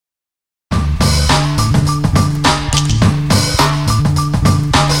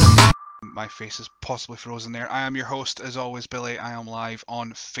my face is possibly frozen there. I am your host, as always, Billy. I am live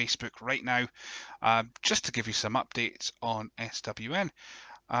on Facebook right now, just to give you some updates on SWN.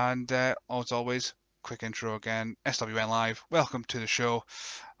 And as always, quick intro again, SWN Live, welcome to the show.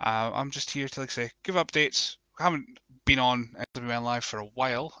 I'm just here to, like I say, give updates. I haven't been on SWN Live for a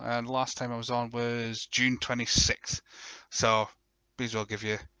while, and the last time I was on was June 26th. So, please will give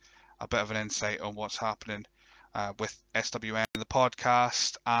you a bit of an insight on what's happening with SWN, the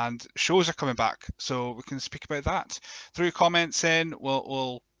podcast, and shows are coming back. So we can speak about that. Throw your comments in,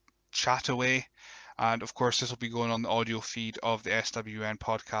 we'll chat away. And of course, this will be going on the audio feed of the SWN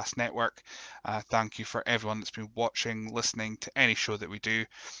Podcast Network. Thank you for everyone that's been watching, listening to any show that we do.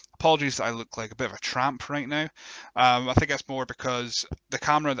 Apologies that I look like a bit of a tramp right now. I think that's more because the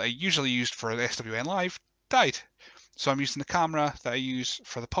camera that I usually used for the SWN Live died. So I'm using the camera that I use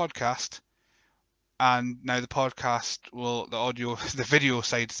for the podcast. And now the podcast the audio, the video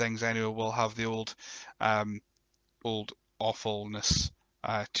side of things anyway, will have the old awfulness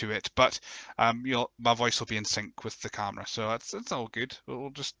to it, but my voice will be in sync with the camera, so it's all good.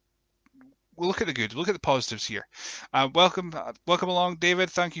 We'll look at the good, we'll look at the positives here. Welcome along, David.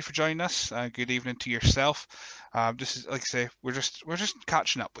 Thank you for joining us. Good evening to yourself. This is, like I say, we're just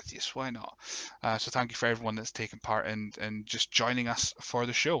catching up with you, so why not? So thank you for everyone that's taken part and just joining us for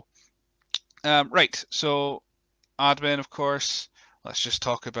the show. Right, so admin, of course. Let's just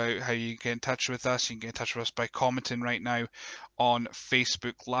talk about how you get in touch with us. You can get in touch with us by commenting right now on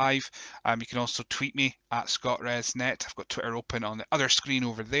Facebook Live. You can also tweet me at ScottResNet. I've got Twitter open on the other screen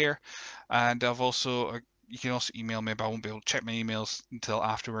over there. And you can also email me, but I won't be able to check my emails until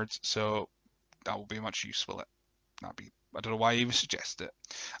afterwards. So that will be much use, will it? I don't know why I even suggested it.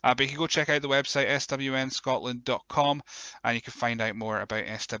 But you can go check out the website, swnscotland.com, and you can find out more about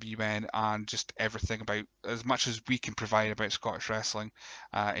SWN and just everything about, as much as we can provide about Scottish wrestling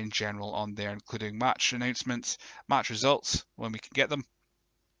in general on there, including match announcements, match results when we can get them,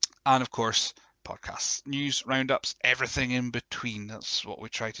 and of course, podcasts, news, roundups, everything in between. That's what we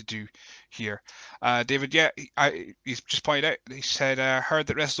try to do here. David, he's just pointed out, he said, heard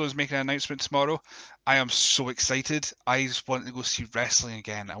that WrestleZone is making an announcement tomorrow. I am so excited. I just want to go see wrestling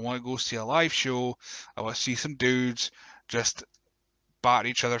again. I want to go see a live show. I want to see some dudes just batter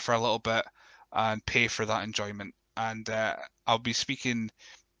each other for a little bit and pay for that enjoyment. And I'll be speaking.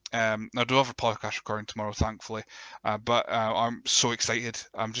 I do have a podcast recording tomorrow, thankfully, but I'm so excited.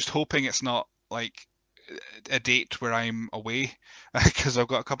 I'm just hoping it's not like a date where I'm away, because I've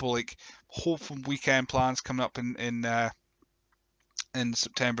got a couple like hopeful weekend plans coming up in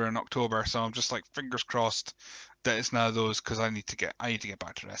September and October. So I'm just like fingers crossed that it's none of those, because I need to get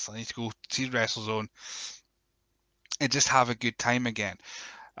back to wrestling. I need to go see WrestleZone and just have a good time again.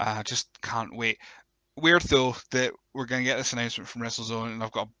 Just can't wait. Weird though that we're going to get this announcement from WrestleZone, and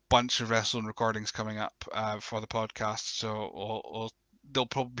I've got a bunch of WrestleZone recordings coming up for the podcast, so they'll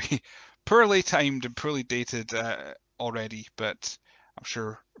probably be poorly timed and poorly dated already, but I'm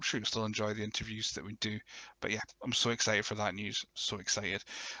sure you'll still enjoy the interviews that we do. But yeah, I'm so excited for that news, so excited.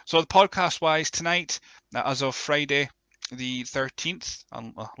 So the podcast wise tonight, as of Friday the 13th,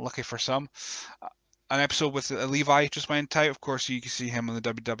 lucky for some, an episode with Levi just went out. Of course, you can see him on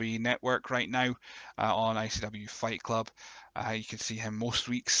the WWE Network right now on ICW Fight Club. You can see him most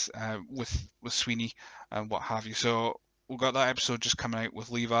weeks with Sweeney and what have you. So we've got that episode just coming out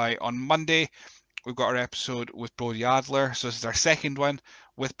with Levi. On Monday, we've got our episode with Brody Adler. So this is our second one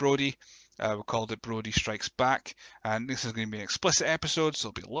with Brody. We called it Brody Strikes Back, and this is going to be an explicit episode, so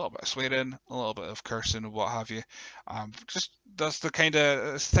there'll be a little bit of swearing, a little bit of cursing, and what have you. Just that's the kind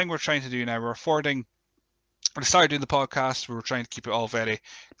of thing we're trying to do now. We're affording. When I started doing the podcast, we were trying to keep it all very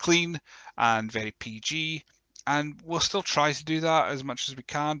clean and very PG, and we'll still try to do that as much as we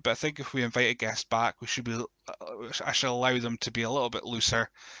can. But I think if we invite a guest back, I should allow them to be a little bit looser,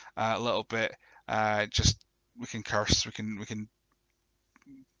 a little bit. Just we can curse, we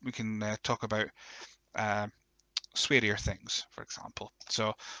can talk about swearier things, for example.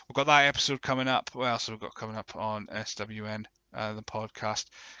 So we've got that episode coming up. What else have we got coming up on SWN, the podcast?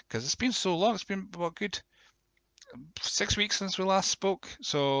 Because it's been so long. It's been about good 6 weeks since we last spoke.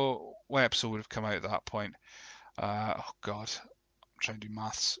 So what episode would have come out at that point? Oh God, I'm trying to do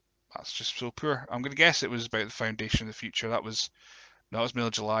maths. That's just so poor. I'm going to guess it was about the Foundation of the Future. That was middle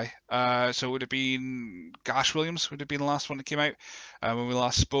of July. So it would have been Gash Williams would have been the last one that came out when we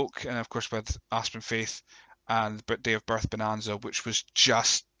last spoke, and of course with Aspen Faith and the Day of Birth Bonanza, which was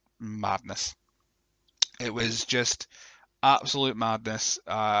just madness. It was just absolute madness.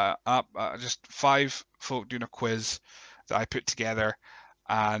 Just 5 folk doing a quiz that I put together,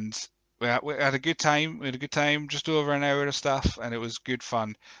 and we had a good time. We had a good time, just over an hour of stuff, and it was good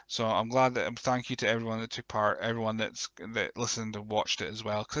fun. So I'm glad that thank you to everyone that took part, everyone that listened and watched it as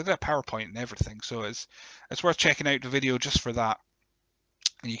well, because I did a PowerPoint and everything. So it's worth checking out the video just for that,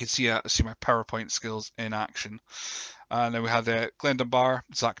 and you can see my PowerPoint skills in action. And then we had Glenn Dunbar,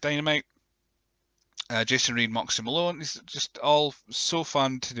 Zach Dynamite, Jason Reed, Moxie Malone. It's just all so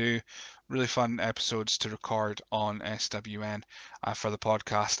fun to do, really fun episodes to record on SWN for the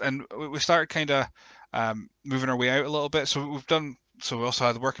podcast. And we started kind of moving our way out a little bit. So we also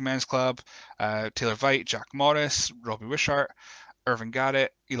had the Working Men's Club, Taylor Veit, Jack Morris, Robbie Wishart, Irvin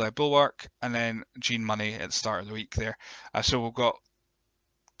Garrett, Eli Bulwark, and then Gene Money at the start of the week there. So we've got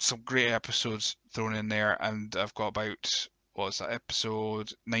some great episodes thrown in there, and I've got about, what was that,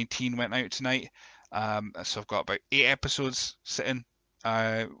 episode 19 went out tonight. So I've got about 8 episodes sitting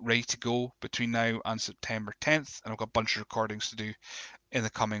ready to go between now and September 10th, and I've got a bunch of recordings to do in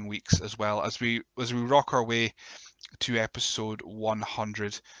the coming weeks as well as we rock our way to episode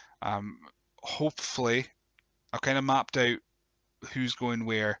 100. Hopefully, I've kind of mapped out who's going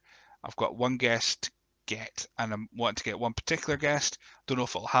where. I've got one guest to get, and I'm wanting to get one particular guest. Don't know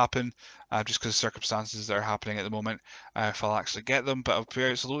if it'll happen, just because of circumstances that are happening at the moment. If I'll actually get them, but I'll put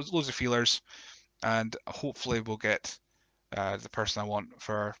out loads of feelers, and hopefully we'll get the person I want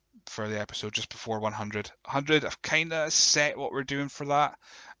for the episode just before 100. 100, I've kind of set what we're doing for that,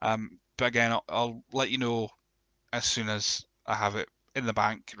 but again, I'll let you know as soon as I have it in the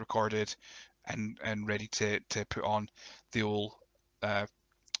bank, recorded, and ready to put on the old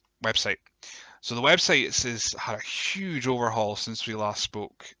website. So the website has had a huge overhaul since we last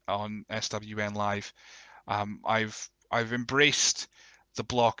spoke on SWN Live. I've embraced the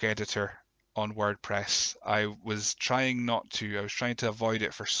block editor on WordPress. I was trying not to. I was trying to avoid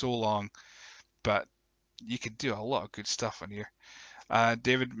it for so long, but you can do a lot of good stuff on here.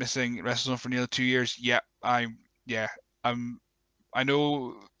 David missing WrestleZone for nearly 2 years. I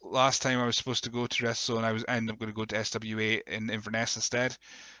know last time I was supposed to go to WrestleZone, I ended up going to go to SWA in Inverness instead.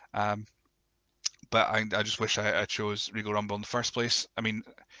 But I just wish I chose Regal Rumble in the first place. I mean,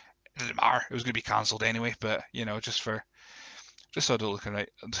 it didn't matter. It was going to be cancelled anyway, but just so I don't look right,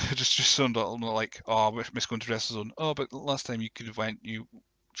 just so I'm not like, oh, I miss going to WrestleZone. Oh, but last time you could have you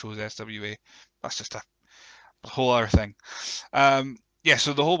chose SWA. That's just a whole other thing.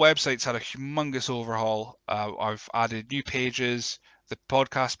 So the whole website's had a humongous overhaul. I've added new pages. The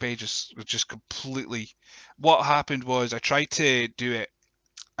podcast page is just completely. What happened was I tried to do it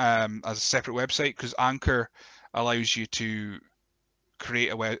as a separate website, because Anchor allows you to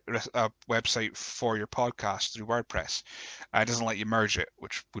create a website for your podcast through WordPress. It doesn't let you merge it,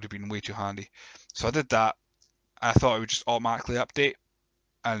 which would have been way too handy. So I did that. I thought it would just automatically update,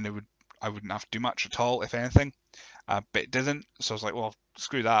 and I wouldn't have to do much at all, if anything. But it didn't. So I was like, well,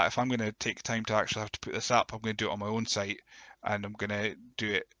 screw that. If I'm going to take time to actually have to put this up, I'm going to do it on my own site, and I'm going to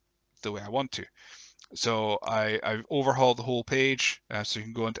do it the way I want to. So I've overhauled the whole page, so you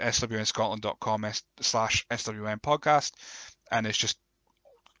can go into swnscotland.com/SWN podcast, and it's just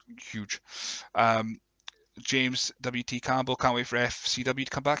huge. James W.T. Campbell, can't wait for FCW to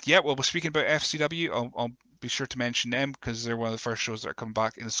come back. Yeah, well, we're speaking about FCW. I'll be sure to mention them, because they're one of the first shows that are coming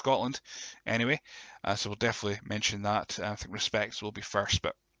back in Scotland anyway. So we'll definitely mention that. I think Respects will be first,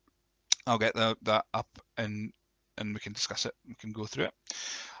 but I'll get that up and we can discuss it. We can go through it.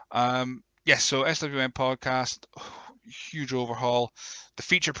 So SWN podcast, huge overhaul. The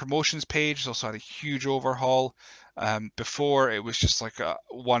feature promotions page has also had a huge overhaul. Before it was just like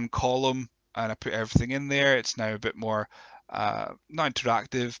one column, and I put everything in there. It's now a bit more not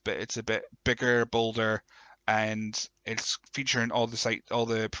interactive, but it's a bit bigger, bolder, and it's featuring all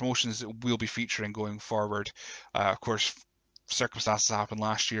the promotions that we'll be featuring going forward. Of course, circumstances happened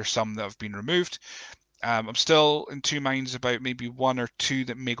last year, some that have been removed. I'm still in two minds about maybe one or two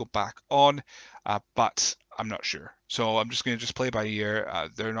that may go back on, but I'm not sure. So I'm just going to play by ear.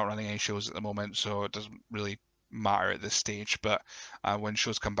 They're not running any shows at the moment, so it doesn't really matter at this stage. But when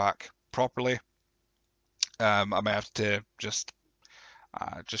shows come back properly, I might have to just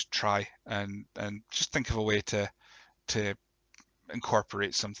try and just think of a way to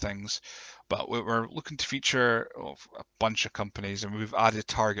incorporate some things. But we're looking to feature a bunch of companies, and we've added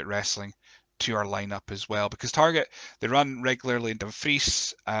Target Wrestling to our lineup as well, because Target, they run regularly in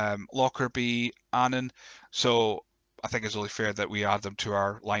Dumfries, Lockerbie, Annan, so I think it's only fair that we add them to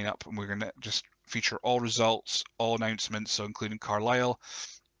our lineup, and we're going to just feature all results, all announcements, so including Carlisle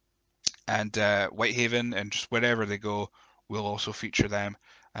and Whitehaven, and just wherever they go, we'll also feature them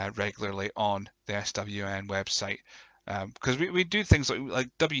regularly on the SWN website. because we do things like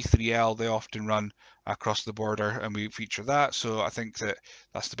W3L. They often run across the border, and we feature that. So I think that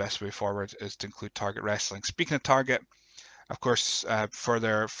that's the best way forward, is to include Target Wrestling. Speaking of Target, of course, for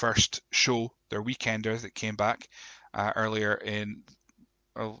their first show, their Weekender that came back earlier in,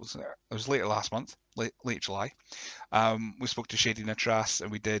 it was later last month, late July. We spoke to Shady Natras,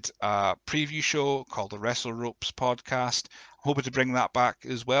 and we did a preview show called the Wrestle Ropes podcast. I'm hoping to bring that back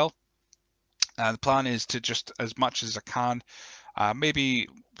as well. The plan is to, just as much as I can, maybe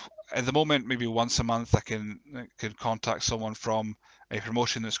at the moment, maybe once a month, I can contact someone from a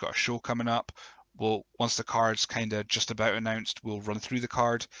promotion that's got a show coming up. Once the card's kind of just about announced, we'll run through the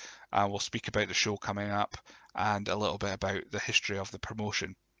card. We'll speak about the show coming up and a little bit about the history of the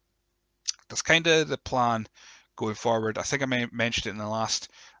promotion. That's kind of the plan going forward. I think I mentioned it in the last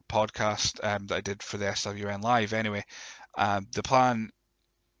podcast that I did for the SWN Live. Anyway, the plan,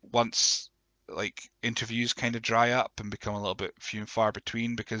 once like interviews kind of dry up and become a little bit few and far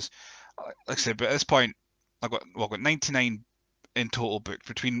between, because like I said, but at this point I've got 99 in total booked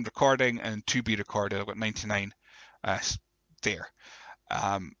between recording and to be recorded. I've got 99 there.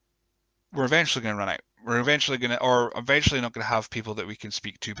 We're eventually going to run out. We're eventually not going to have people that we can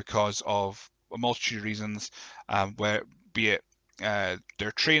speak to because of a multitude of reasons, where be it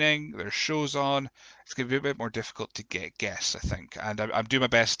their training, their shows on. It's going to be a bit more difficult to get guests, I think. And I'm doing my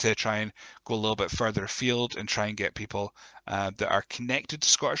best to try and go a little bit further afield and try and get people that are connected to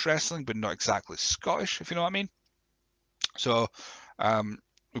Scottish wrestling, but not exactly Scottish, if you know what I mean. So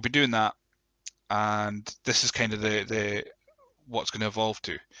we'll be doing that, and this is kind of the what's going to evolve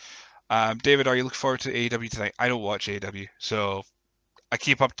to. David, are you looking forward to AEW tonight? I don't watch AEW, so I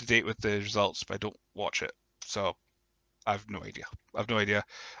keep up to date with the results, but I don't watch it. So I've no idea. I've no idea.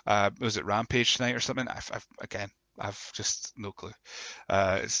 Was it Rampage tonight or something? I've just no clue.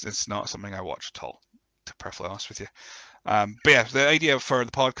 It's not something I watch at all, to be perfectly honest with you. But yeah, the idea for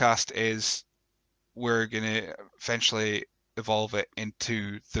the podcast is we're gonna eventually evolve it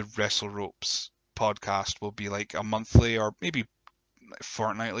into the Wrestle Ropes podcast. Will be like a monthly or maybe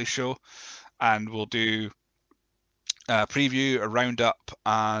fortnightly show, and we'll do a preview, a roundup,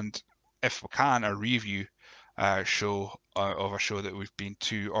 and if we can, a review show of a show that we've been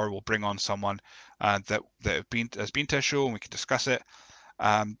to, or we'll bring on someone that has been to a show and we can discuss it.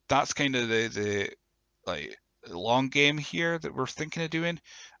 That's kind of the like long game here that we're thinking of doing.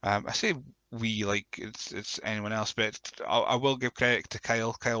 I say we, like it's anyone else, but I will give credit to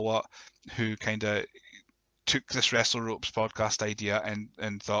Kyle Watt, who kind of took this Wrestle Ropes podcast idea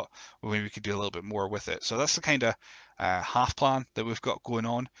and thought, well, maybe we could do a little bit more with it. So that's the kind of half plan that we've got going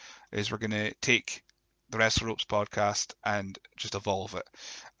on, is we're going to take the Wrestle Ropes podcast and just evolve it.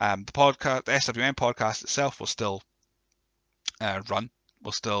 The podcast, the SWN podcast itself, will still run,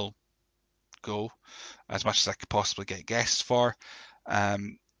 will still go as much as I could possibly get guests for.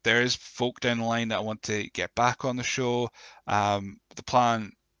 There is folk down the line that I want to get back on the show. The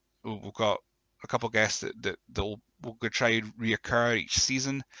plan, we've got a couple of guests that we'll try and reoccur each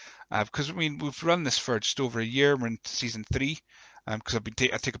season, because I mean we've run this for just over a year. We're in season 3, because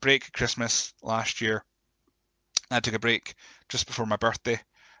I took a break at Christmas last year. I took a break just before my birthday.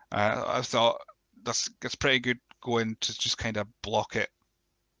 I thought that's pretty good going to just kind of block it,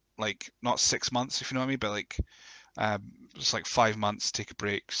 like not 6 months, if you know what I mean, but like just like 5 months, take a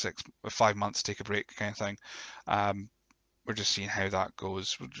break, 5 months, take a break kind of thing. We're just seeing how that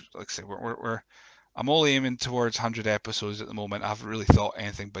goes. Like I say, I'm only aiming towards 100 episodes at the moment. I haven't really thought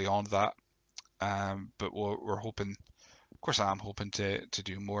anything beyond that, but we're hoping. Of course, I'm hoping to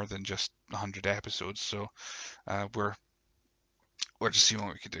do more than just 100 episodes. So we're just seeing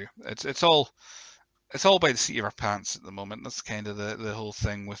what we can do. It's all by the seat of our pants at the moment. That's kind of the whole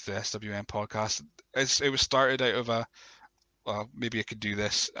thing with the SWN podcast. It was started out of a, well, maybe I could do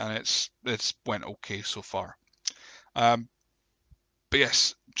this, and it's went okay so far. But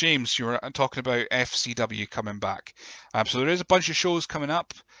yes, James, you were talking about FCW coming back. So there is a bunch of shows coming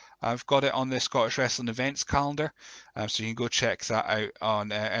up. I've got it on the Scottish Wrestling Events calendar, so you can go check that out on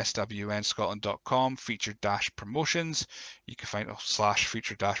swnscotland.com, featured-promotions. You can find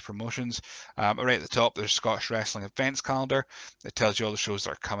 /featured-promotions. Right at the top, there's Scottish Wrestling Events calendar. It tells you all the shows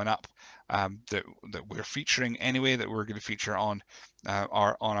that are coming up, that we're featuring anyway, that we're going to feature on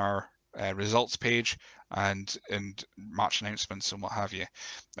our results page and match announcements and what have you.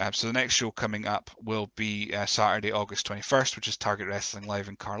 So the next show coming up will be Saturday, August 21st, which is Target Wrestling Live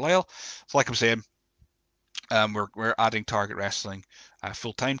in Carlisle. So like I'm saying, we're adding Target Wrestling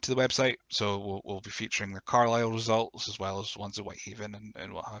full time to the website, so we'll be featuring the Carlisle results as well as ones at Whitehaven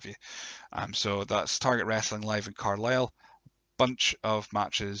and what have you. So that's Target Wrestling Live in Carlisle. Bunch of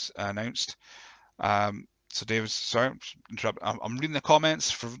matches announced. So David's, sorry, I'm reading the comments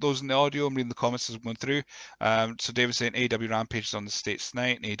for those in the audio. I'm reading the comments as I'm going through. So David's saying AEW Rampage is on the States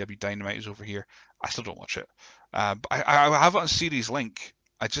tonight, and AEW Dynamite is over here. I still don't watch it. But I have it on Series Link.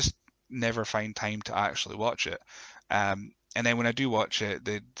 I just never find time to actually watch it. And then when I do watch it,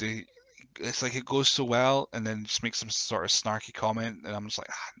 it's like it goes so well, and then just makes some sort of snarky comment, and I'm just like,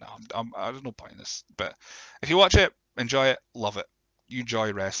 no, there's no point in this. But if you watch it, enjoy it, love it. You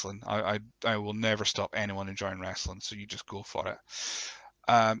enjoy wrestling. I will never stop anyone enjoying wrestling, so you just go for it.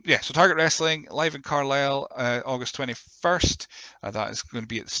 So Target Wrestling live in Carlisle, August 21st. That is going to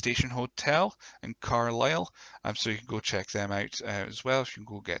be at the Station Hotel in Carlisle. So you can go check them out as well. If you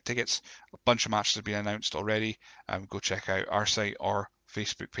can go get tickets. A bunch of matches have been announced already. Go check out our site or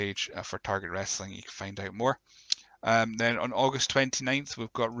Facebook page for Target Wrestling. You can find out more. Then on August 29th,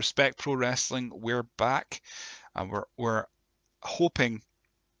 we've got Respect Pro Wrestling. We're back, and we're hoping.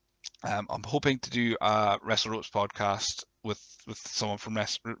 I'm hoping to do a Wrestle Ropes podcast with someone from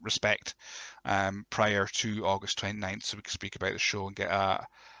Respect prior to August 29th, so we can speak about the show and get a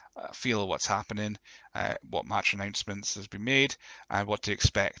feel of what's happening, what match announcements has been made, and what to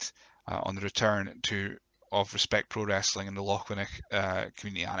expect on the return of Respect Pro Wrestling in the Lochwinnock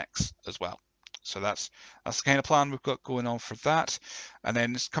Community Annex as well. So that's the kind of plan we've got going on for that. And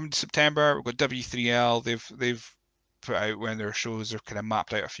then it's coming to September, we've got W3L. They've put out when their shows, they've kind of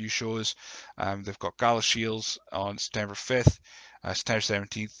mapped out a few shows. They've got Gala Shields on September 5th, September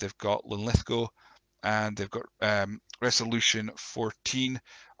 17th they've got Linlithgow, and they've got Resolution 14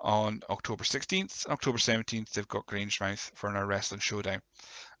 on October 16th. October 17th they've got Grangemouth for our Wrestling Showdown.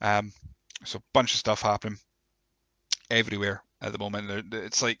 So a bunch of stuff happening everywhere at the moment.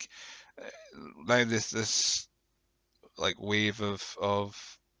 It's like now this like wave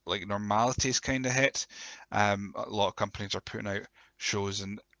of like normality's kind of hit. A lot of companies are putting out shows,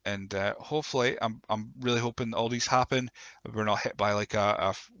 and hopefully I'm really hoping all these happen. We're not hit by like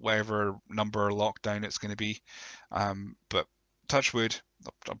a whatever number lockdown it's going to be. But touch wood,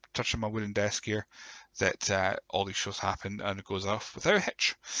 I'm touching my wooden desk here, that all these shows happen and it goes off without a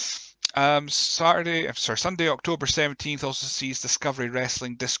hitch. Sunday, October 17th also sees Discovery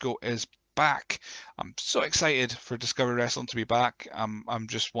Wrestling Disco is back. I'm so excited for Discovery Wrestling to be back. I'm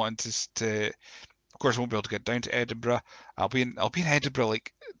just wanting to of course I won't be able to get down to Edinburgh. I'll be in Edinburgh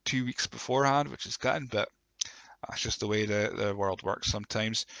like 2 weeks beforehand, which is gutting, but that's just the way the world works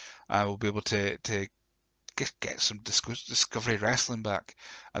sometimes. We'll be able to get some Discovery Wrestling back,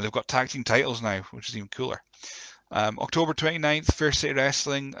 and they've got tag team titles now, which is even cooler. October 29th, Fair City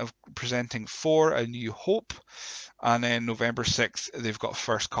Wrestling presenting For A New Hope. And then November 6th, they've got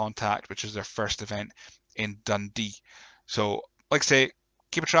First Contact, which is their first event in Dundee. So, like I say,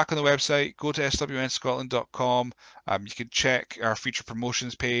 keep a track on the website. Go to swnscotland.com. You can check our feature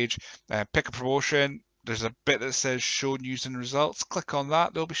promotions page. Pick a promotion. There's a bit that says Show News and Results. Click on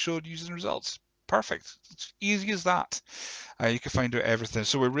that. There'll be Show News and Results. Perfect. It's easy as that. You can find out everything.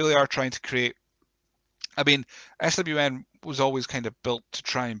 So we really are trying to create. I mean, SWN was always kind of built to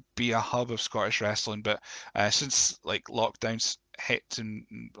try and be a hub of Scottish wrestling, but since like lockdowns hit and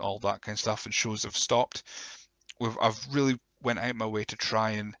all that kind of stuff and shows have stopped, I've really went out my way to try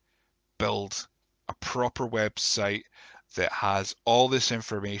and build a proper website that has all this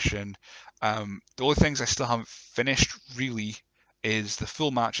information. The only things I still haven't finished really is the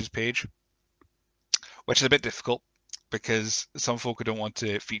full matches page, which is a bit difficult because some folk I don't want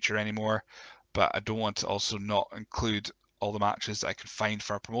to feature anymore, but I don't want to also not include all the matches that I can find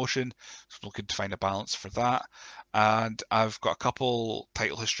for a promotion. So I'm looking to find a balance for that. And I've got a couple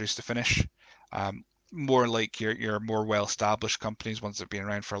title histories to finish. More like your more well-established companies, ones that have been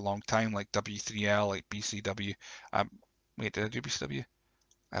around for a long time, like W3L, like BCW. Wait, did I do BCW?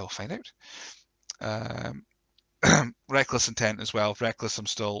 I will find out. Reckless Intent as well. Reckless I'm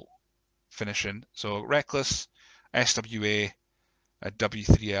still finishing. So Reckless, SWA,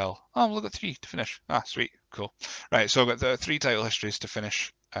 W3L. Oh, look at 3 to finish. Sweet, cool. Right, so I've got the 3 title histories to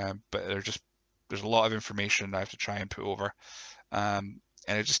finish, but there's a lot of information I have to try and put over, and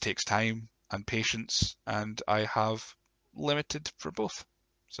it just takes time and patience, and I have limited for both.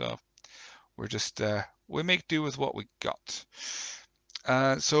 So we're just we make do with what we got.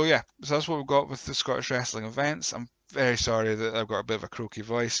 So that's what we've got with the Scottish wrestling events. I'm very sorry that I've got a bit of a croaky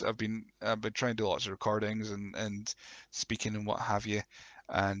voice. I've been trying to do lots of recordings and speaking and what have you.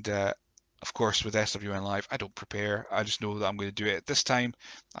 And of course, with SWN Live, I don't prepare. I just know that I'm going to do it at this time.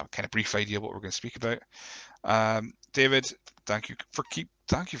 I have a kind of brief idea what we're going to speak about. David, thank you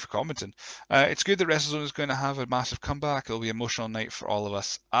for commenting. It's good that WrestleZone is going to have a massive comeback. It'll be an emotional night for all of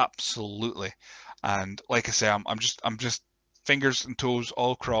us. Absolutely. And like I say, I'm just fingers and toes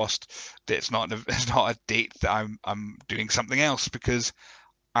all crossed that it's not a date that I'm doing something else, because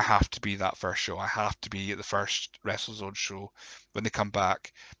I have to be that first show. I have to be at the first WrestleZone show when they come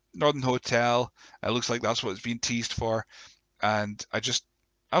back. Northern Hotel. It looks like that's what it's been teased for, and I just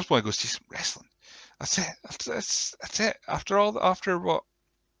want to go see some wrestling. That's it. That's it. After what,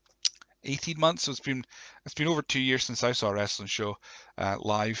 18 months. So it's been over 2 years since I saw a wrestling show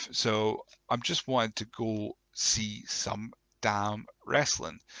live. So I'm just wanting to go see some damn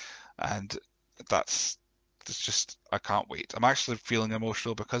wrestling, and that's just, I can't wait. I'm actually feeling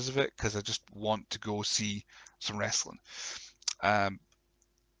emotional because of it, because I just want to go see some wrestling. Um,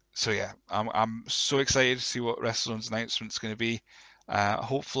 so yeah, I'm so excited to see what WrestleZone's announcement's going to be.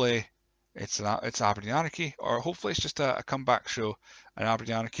 Hopefully it's Aberdeen Anarchy, or hopefully it's just a comeback show. And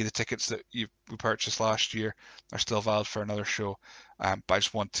Aberdeen Anarchy, the tickets that we purchased last year are still valid for another show. But I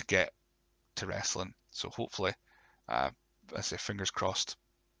just want to get to wrestling, so hopefully, I say fingers crossed.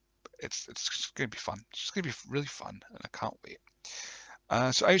 It's going to be fun. It's going to be really fun, and I can't wait.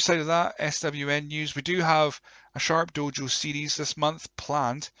 So outside of that, SWN news, we do have a Sharp Dojo series this month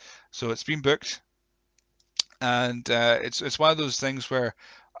planned. So it's been booked, and it's one of those things where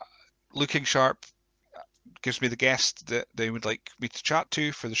Looking Sharp gives me the guest that they would like me to chat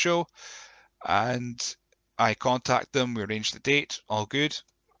to for the show, and I contact them, we arrange the date, all good,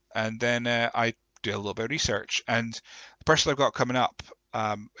 and then I do a little bit of research. And the person I've got coming up,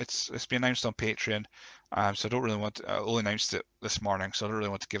 it's been announced on Patreon, so I don't really want to, I only announced it this morning, so I don't really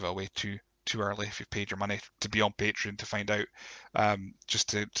want to give it away too early if you've paid your money to be on Patreon to find out, just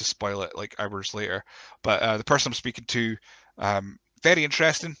to spoil it like hours later. But the person I'm speaking to, very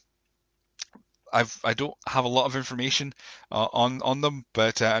interesting. I don't have a lot of information on them,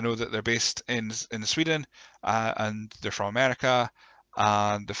 but I know that they're based in Sweden, and they're from America,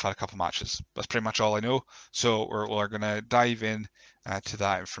 and they've had a couple matches. That's pretty much all I know. So we're going to dive in to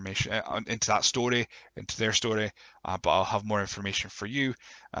that information, into that story, into their story. But I'll have more information for you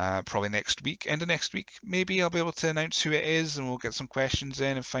probably next week. End of next week, maybe I'll be able to announce who it is, and we'll get some questions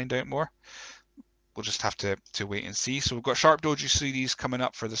in and find out more. We'll just have to wait and see. So we've got Sharp Dojo series coming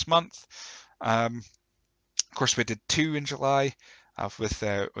up for this month. Of course, we did 2 in July with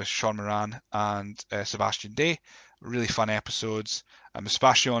Sean Moran and Sebastian Day. Really fun episodes.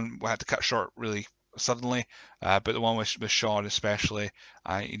 Sebastian we had to cut short really suddenly, but the one with Sean especially,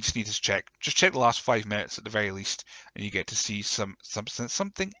 you just need to check the last 5 minutes at the very least, and you get to see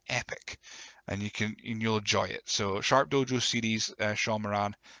something epic, and you'll enjoy it. So Sharp Dojo series, Sean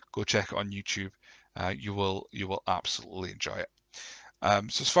Moran, go check it on YouTube. You will absolutely enjoy it.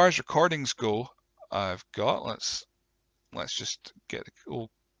 So as far as recordings go, I've got, let's just get the old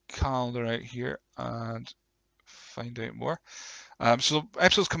calendar out here and find out more. So the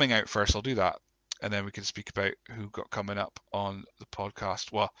episode's coming out first, I'll do that, and then we can speak about who got coming up on the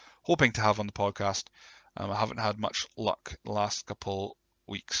podcast. Well, hoping to have on the podcast. I haven't had much luck the last couple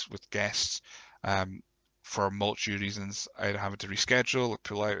weeks with guests, for multitude reasons, either having to reschedule or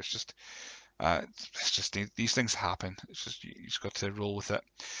pull out. It's just these things happen. It's just you just got to roll with it.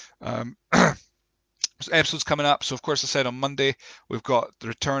 Episodes coming up. So of course I said on Monday we've got the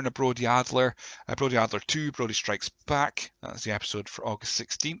return of Brody Adler, Brody Adler 2, Brody Strikes Back. That's the episode for August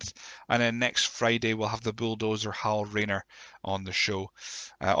 16th. And then next Friday we'll have the Bulldozer Hal Rayner on the show.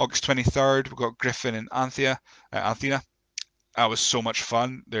 August 23rd we've got Griffin and Anthea. Anthena. That was so much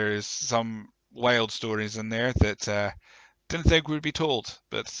fun. There's some wild stories in there that didn't think would be told,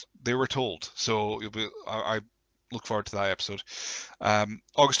 but they were told. So I look forward to that episode.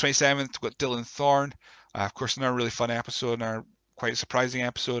 August 27th, we've got Dylan Thorne. Of course, another really fun episode, another quite surprising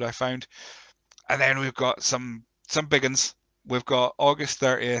episode I found. And then we've got some big ones. We've got August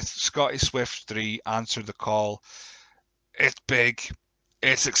 30th, Scotty Swift 3, Answer the Call. It's big,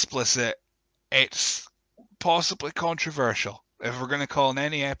 it's explicit, it's possibly controversial. If we're going to call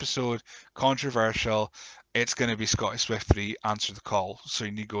any episode controversial, it's going to be Scotty Swift 3, Answer the Call. So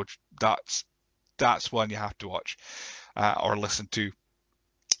you need to go, that's one you have to watch or listen to.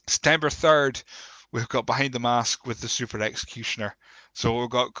 September 3rd, we've got Behind the Mask with the Super Executioner. So we've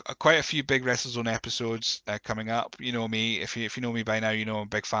got quite a few big WrestleZone episodes coming up. You know me, if you know me by now, you know I'm a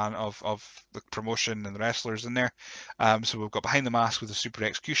big fan of the promotion and the wrestlers in there. So we've got Behind the Mask with the Super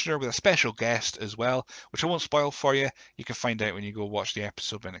Executioner with a special guest as well, which I won't spoil for you. You can find out when you go watch the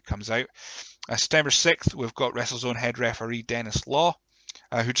episode when it comes out. September 6th, we've got WrestleZone head referee Dennis Law,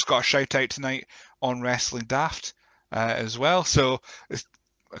 who just got a shout out tonight on Wrestling Daft as well. So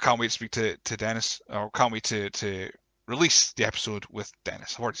I can't wait to speak to Dennis, or can't wait to release the episode with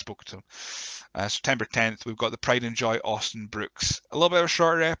Dennis. I've already spoken to him. September 10th, we've got the Pride and Joy Austin Brooks. A little bit of a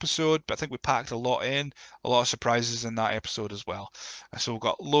shorter episode, but I think we packed a lot in, a lot of surprises in that episode as well. So we've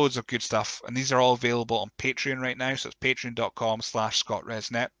got loads of good stuff, and these are all available on Patreon right now. So it's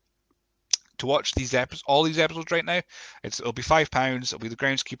patreon.com/ScottResNet. To watch these episodes, all these episodes right now, it'll be £5. It'll be the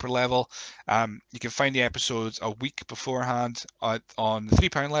groundskeeper level. You can find the episodes a week beforehand on the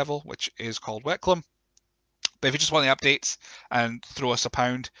 £3 level, which is called Wickham. But if you just want the updates and throw us a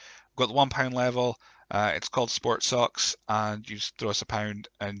pound, we've got the £1 level. It's called Sports Socks, and you just throw us a pound,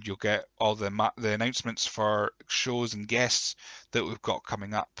 and you'll get all the announcements for shows and guests that we've got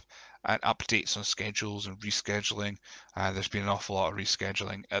coming up, and updates on schedules and rescheduling. There's been an awful lot of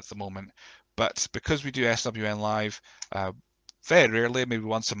rescheduling at the moment, but because we do SWN live, very rarely, maybe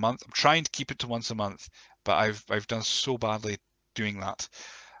once a month. I'm trying to keep it to once a month, but I've done so badly doing that.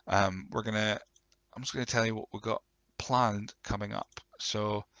 I'm just going to tell you what we've got planned coming up.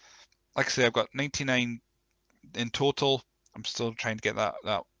 So, like I say, I've got 99 in total. I'm still trying to get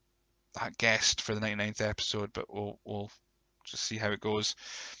that guest for the 99th episode, but we'll just see how it goes.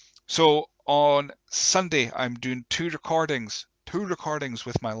 So on Sunday, I'm doing two recordings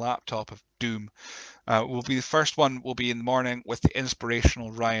with my laptop of Doom. Will be the first one will be in the morning with the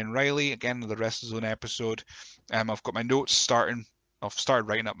inspirational Ryan Riley, again the WrestleZone episode. I've got my notes starting. I've started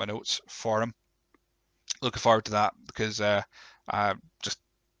writing up my notes for him. Looking forward to that because just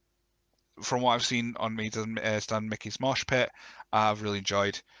from what I've seen on me done Mickey's Mosh Pit, I've really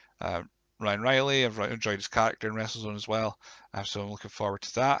enjoyed Ryan Riley. I've enjoyed his character in WrestleZone as well, so I'm looking forward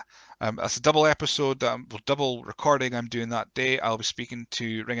to that. That's a double episode, double recording I'm doing that day. I'll be speaking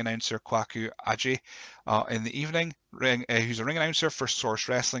to ring announcer Kwaku Aji in the evening, who's a ring announcer for Source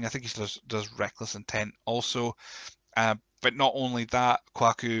Wrestling. I think he does Reckless Intent also. But not only that,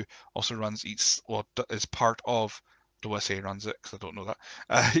 Kwaku also runs is part of. Do I say he runs it? Because I don't know that.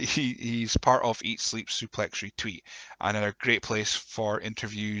 He's part of Eat Sleep Suplex Retweet, and a great place for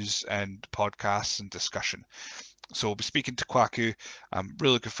interviews and podcasts and discussion. So we'll be speaking to Kwaku. I'm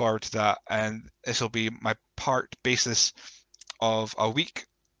really looking forward to that, and this will be my part basis of a week,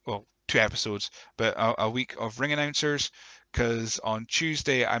 well, 2 episodes, but a week of ring announcers. Because on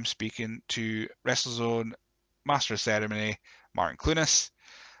Tuesday I'm speaking to WrestleZone Master of Ceremony, Martin Clunas.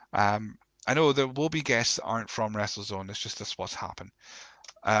 I know there will be guests that aren't from WrestleZone. It's just this what's happened.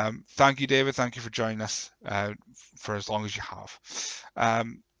 Thank you, David. Thank you for joining us for as long as you have.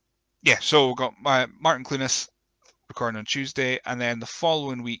 So we've got my Martin Clunas recording on Tuesday, and then the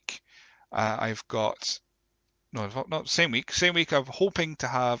following week, I've got not same week. Same week, I'm hoping to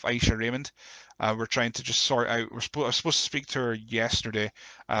have Aisha Raymond. We're trying to just sort out. I was supposed to speak to her yesterday,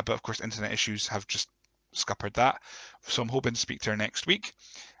 but of course, internet issues have just scuppered that. So I'm hoping to speak to her next week.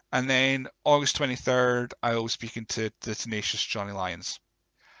 And then August 23rd, I will be speaking to the tenacious Johnny Lyons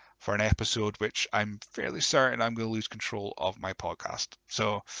for an episode which I'm fairly certain I'm going to lose control of my podcast.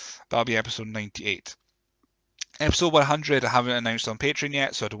 So that'll be episode 98. Episode 100 I haven't announced on Patreon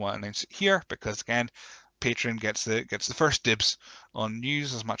yet, so I don't want to announce it here because again, Patreon gets the first dibs on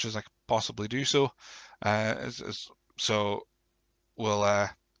news as much as I could possibly do so. So we'll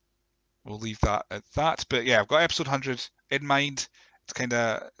leave that at that. But yeah, I've got episode 100 in mind. It's kind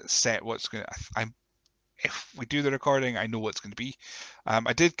of set what's going to. If we do the recording, I know what it's going to be.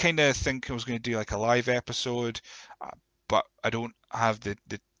 I did kind of think I was going to do like a live episode, but I don't have the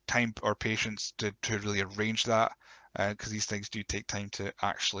time or patience to really arrange that because these things do take time to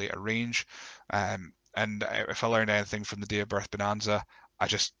actually arrange. And if I learned anything from the Day of Birth Bonanza, I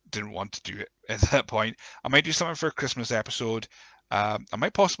just didn't want to do it at that point. I might do something for a Christmas episode. I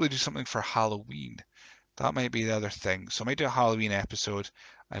might possibly do something for Halloween. That might be the other thing. So I might do a Halloween episode.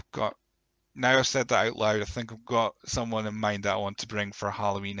 Now I've said that out loud, I think I've got someone in mind that I want to bring for a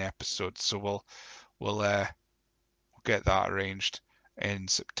Halloween episode. So we'll get that arranged in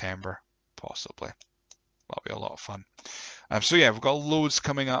September, possibly. That'll be a lot of fun. So yeah, we've got loads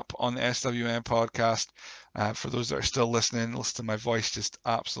coming up on the SWN podcast. For those that are still listening, listen to my voice just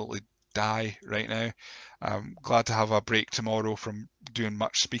absolutely die right now. I'm glad to have a break tomorrow from doing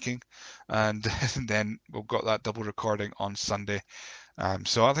much speaking, and then we've got that double recording on Sunday.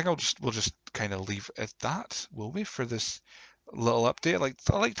 So I think we'll just kind of leave it at that, will we, for this little update?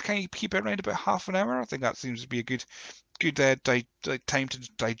 I like to kind of keep it around about half an hour. I think that seems to be a good time to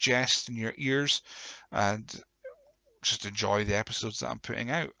digest in your ears and just enjoy the episodes that I'm putting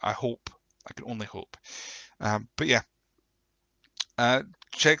out. I hope. I can only hope. But yeah.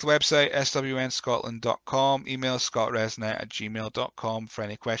 check the website, swnscotland.com. Email scottresnet@gmail.com for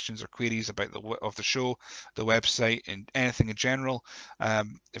any questions or queries about the show, the website, and anything in general.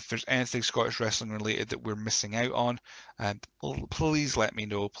 If there's anything Scottish wrestling related that we're missing out on, please let me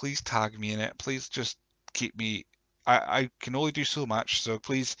know. Please tag me in it. Please just keep me. I can only do so much, so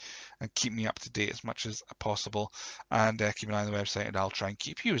please keep me up to date as much as possible, and keep an eye on the website, and I'll try and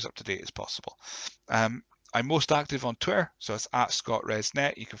keep you as up to date as possible. I'm most active on Twitter, so it's at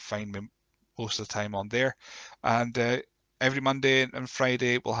ScottResNet. You can find me most of the time on there. And every Monday and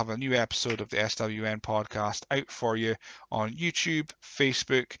Friday, we'll have a new episode of the SWN podcast out for you on YouTube,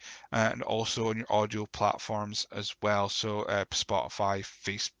 Facebook, and also on your audio platforms as well. So Spotify,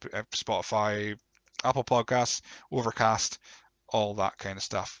 Spotify, Apple Podcasts, Overcast, all that kind of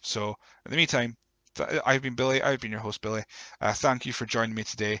stuff. So in the meantime, I've been Billy. I've been your host, Billy. Thank you for joining me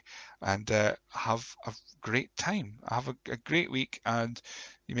today, and have a great time. Have a great week, and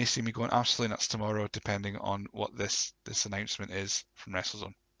you may see me going absolutely nuts tomorrow, depending on what this announcement is from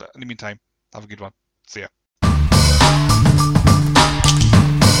WrestleZone. But in the meantime, have a good one. See ya.